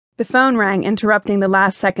The phone rang, interrupting the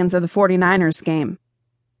last seconds of the 49ers game.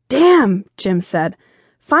 "Damn," Jim said.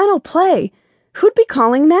 "Final play. Who'd be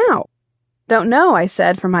calling now?" "Don't know," I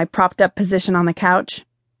said from my propped-up position on the couch.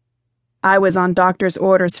 I was on doctor's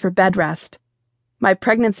orders for bed rest. My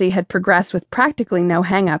pregnancy had progressed with practically no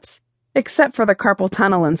hang-ups, except for the carpal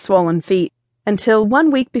tunnel and swollen feet, until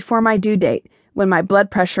 1 week before my due date, when my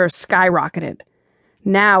blood pressure skyrocketed.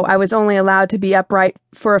 Now I was only allowed to be upright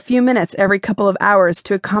for a few minutes every couple of hours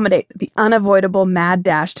to accommodate the unavoidable mad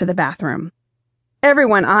dash to the bathroom.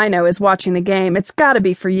 "Everyone I know is watching the game. It's gotta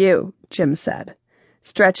be for you," Jim said,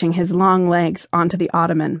 stretching his long legs onto the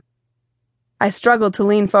ottoman. I struggled to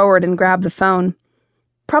lean forward and grab the phone.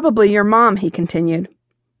 "Probably your mom," he continued.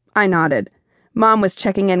 I nodded. Mom was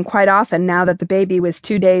checking in quite often now that the baby was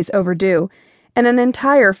 2 days overdue, and an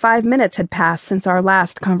entire 5 minutes had passed since our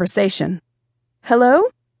last conversation. "Hello?"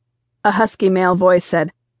 A husky male voice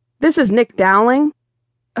said, "This is Nick Dowling."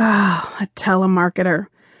 Oh, a telemarketer.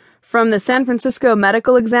 "From the San Francisco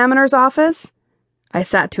Medical Examiner's office?" I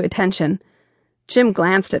sat to attention. Jim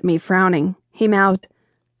glanced at me, frowning. He mouthed,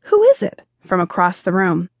 "Who is it?" from across the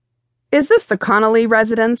room. "Is this the Connolly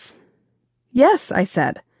residence?" "Yes," I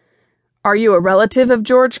said. "Are you a relative of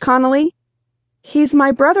George Connolly?" "He's my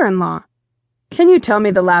brother-in-law." "Can you tell me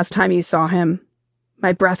the last time you saw him?"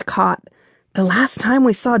 My breath caught. The last time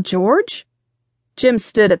we saw George? Jim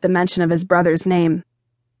stood at the mention of his brother's name.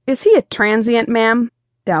 "Is he a transient, ma'am?"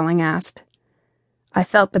 Dowling asked. I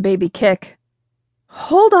felt the baby kick.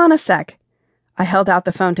 "Hold on a sec." I held out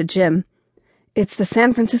the phone to Jim. "It's the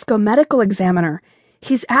San Francisco Medical Examiner.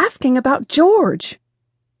 He's asking about George."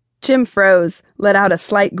 Jim froze, let out a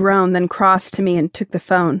slight groan, then crossed to me and took the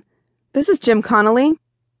phone. "This is Jim Connolly."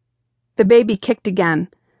 The baby kicked again.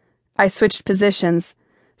 I switched positions.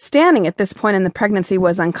 Standing at this point in the pregnancy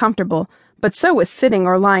was uncomfortable, but so was sitting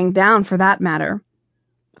or lying down for that matter.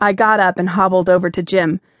 I got up and hobbled over to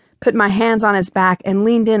Jim, put my hands on his back and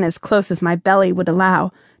leaned in as close as my belly would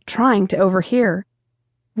allow, trying to overhear.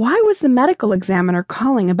 Why was the medical examiner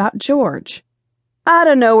calling about George? "I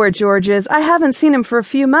don't know where George is. I haven't seen him for a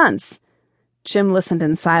few months." Jim listened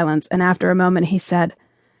in silence, and after a moment he said,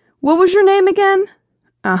 "What was your name again?"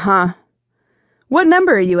 "Uh-huh." "What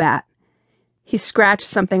number are you at?" He scratched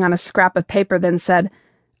something on a scrap of paper, then said,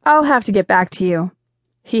 "I'll have to get back to you."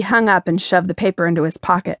 He hung up and shoved the paper into his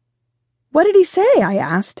pocket. "What did he say?" I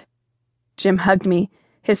asked. Jim hugged me,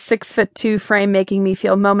 his 6'2" frame making me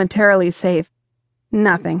feel momentarily safe.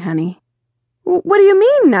 "Nothing, honey." "What do you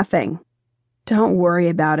mean, nothing?" "Don't worry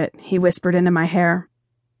about it," he whispered into my hair.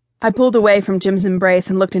 I pulled away from Jim's embrace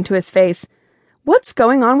and looked into his face. "What's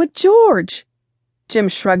going on with George?" Jim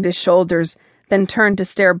shrugged his shoulders, then turned to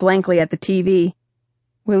stare blankly at the TV.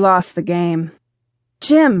 "We lost the game."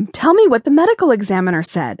 "Jim, tell me what the medical examiner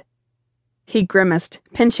said." He grimaced,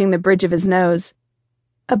 pinching the bridge of his nose.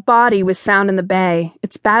 "A body was found in the bay.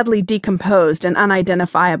 It's badly decomposed and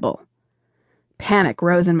unidentifiable." Panic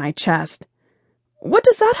rose in my chest. "What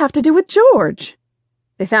does that have to do with George?"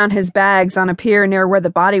 "They found his bags on a pier near where the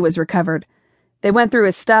body was recovered. They went through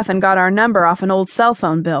his stuff and got our number off an old cell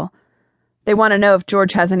phone bill. They want to know if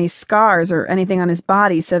George has any scars or anything on his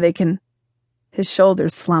body so they can—" His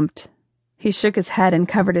shoulders slumped. He shook his head and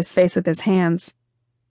covered his face with his hands.